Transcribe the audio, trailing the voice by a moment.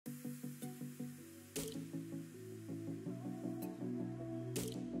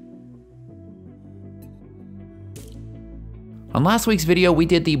On last week's video, we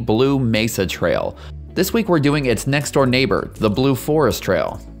did the Blue Mesa Trail. This week we're doing its next door neighbor, the Blue Forest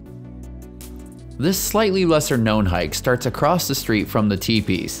Trail. This slightly lesser known hike starts across the street from the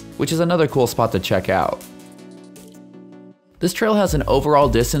teepees, which is another cool spot to check out. This trail has an overall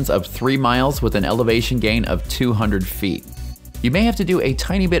distance of 3 miles with an elevation gain of 200 feet. You may have to do a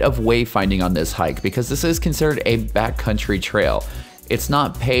tiny bit of wayfinding on this hike because this is considered a backcountry trail. It's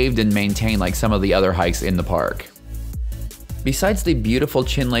not paved and maintained like some of the other hikes in the park. Besides the beautiful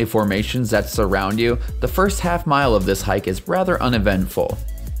𝐀𝐁𝐿𝐴 formations that surround you, the first half mile of this hike is rather uneventful.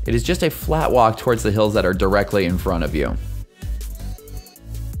 It is just a flat walk towards the hills that are directly in front of you.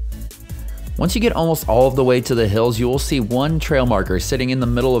 Once you get almost all of the way to the hills, you will see one trail marker sitting in the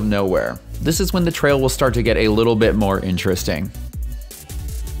middle of nowhere. This is when the trail will start to get a little bit more interesting.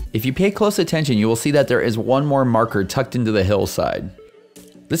 If you pay close attention, you will see that there is one more marker tucked into the hillside.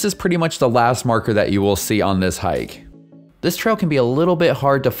 This is pretty much the last marker that you will see on this hike. This trail can be a little bit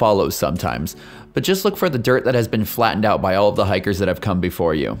hard to follow sometimes, but just look for the dirt that has been flattened out by all of the hikers that have come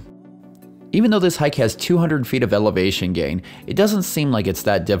before you. Even though this hike has 200 feet of elevation gain, it doesn't seem like it's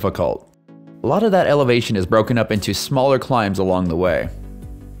that difficult. A lot of that elevation is broken up into smaller climbs along the way.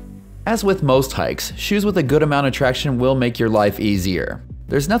 As with most hikes, shoes with a good amount of traction will make your life easier.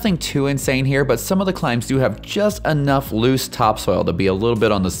 There's nothing too insane here, but some of the climbs do have just enough loose topsoil to be a little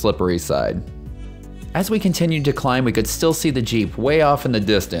bit on the slippery side. As we continued to climb, we could still see the Jeep way off in the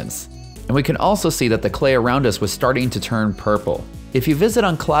distance. And we can also see that the clay around us was starting to turn purple. If you visit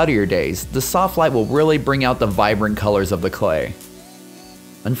on cloudier days, the soft light will really bring out the vibrant colors of the clay.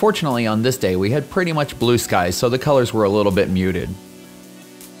 Unfortunately, on this day, we had pretty much blue skies, so the colors were a little bit muted.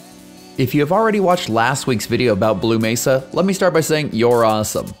 If you have already watched last week's video about Blue Mesa, let me start by saying you're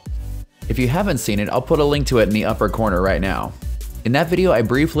awesome. If you haven't seen it, I'll put a link to it in the upper corner right now. In that video, I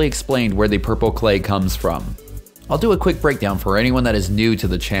briefly explained where the purple clay comes from. I'll do a quick breakdown for anyone that is new to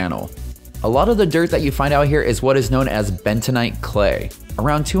the channel. A lot of the dirt that you find out here is what is known as bentonite clay.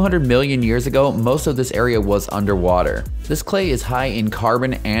 Around 200 million years ago, most of this area was underwater. This clay is high in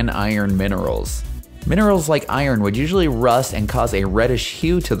carbon and iron minerals. Minerals like iron would usually rust and cause a reddish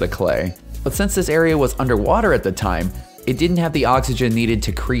hue to the clay, but since this area was underwater at the time, it didn't have the oxygen needed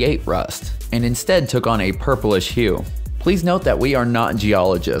to create rust, and instead took on a purplish hue. Please note that we are not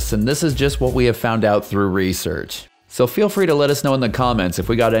geologists, and this is just what we have found out through research. So feel free to let us know in the comments if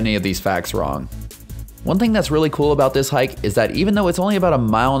we got any of these facts wrong. One thing that's really cool about this hike is that even though it's only about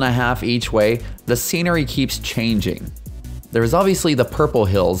 1.5 miles each way, the scenery keeps changing. There is obviously the purple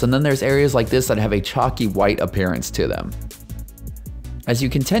hills, and then there's areas like this that have a chalky white appearance to them. As you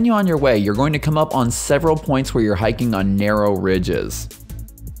continue on your way, you're going to come up on several points where you're hiking on narrow ridges.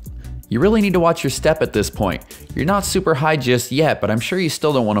 You really need to watch your step at this point. You're not super high just yet, but I'm sure you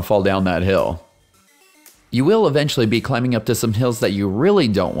still don't want to fall down that hill. You will eventually be climbing up to some hills that you really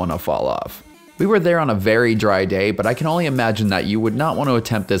don't want to fall off. We were there on a very dry day, but I can only imagine that you would not want to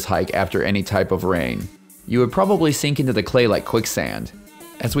attempt this hike after any type of rain. You would probably sink into the clay like quicksand.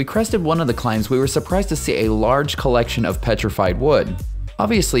 As we crested one of the climbs, we were surprised to see a large collection of petrified wood.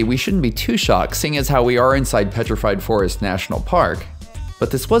 Obviously, we shouldn't be too shocked, seeing as how we are inside Petrified Forest National Park. But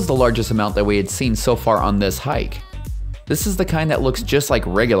this was the largest amount that we had seen so far on this hike. This is the kind that looks just like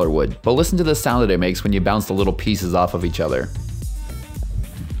regular wood, but listen to the sound that it makes when you bounce the little pieces off of each other.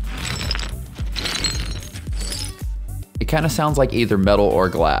 It kind of sounds like either metal or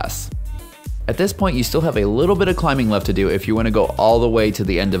glass. At this point, you still have a little bit of climbing left to do if you want to go all the way to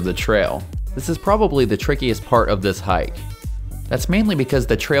the end of the trail. This is probably the trickiest part of this hike. That's mainly because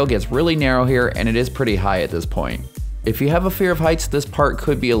the trail gets really narrow here and it is pretty high at this point. If you have a fear of heights, this part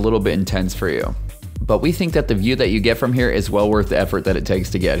could be a little bit intense for you. But we think that the view that you get from here is well worth the effort that it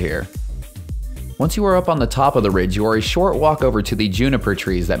takes to get here. Once you are up on the top of the ridge, you are a short walk over to the juniper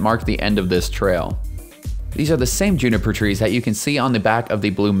trees that mark the end of this trail. These are the same juniper trees that you can see on the back of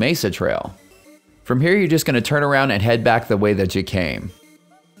the Blue Mesa Trail. From here, you're just going to turn around and head back the way that you came.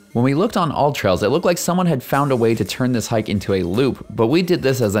 When we looked on all trails, it looked like someone had found a way to turn this hike into a loop, but we did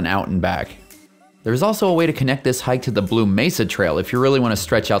this as an out and back. There's also a way to connect this hike to the Blue Mesa Trail if you really want to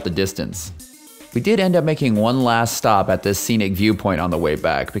stretch out the distance. We did end up making one last stop at this scenic viewpoint on the way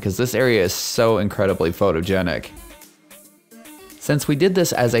back because this area is so incredibly photogenic. Since we did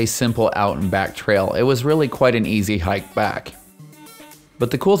this as a simple out and back trail, it was really quite an easy hike back.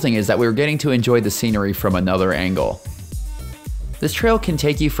 But the cool thing is that we were getting to enjoy the scenery from another angle. This trail can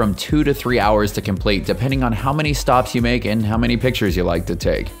take you from 2 to 3 hours to complete depending on how many stops you make and how many pictures you like to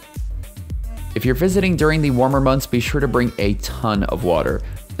take. If you're visiting during the warmer months, be sure to bring a ton of water.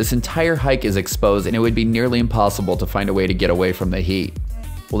 This entire hike is exposed and it would be nearly impossible to find a way to get away from the heat.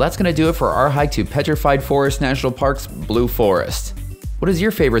 Well, that's going to do it for our hike to Petrified Forest National Park's Blue Forest. What is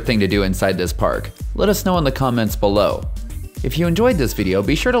your favorite thing to do inside this park? Let us know in the comments below. If you enjoyed this video,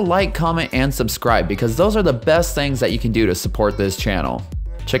 be sure to like, comment, and subscribe because those are the best things that you can do to support this channel.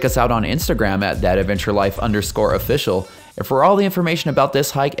 Check us out on Instagram at @thatadventurelife_official. And for all the information about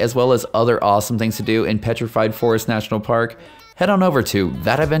this hike as well as other awesome things to do in Petrified Forest National Park, head on over to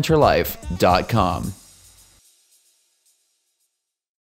thatadventurelife.com.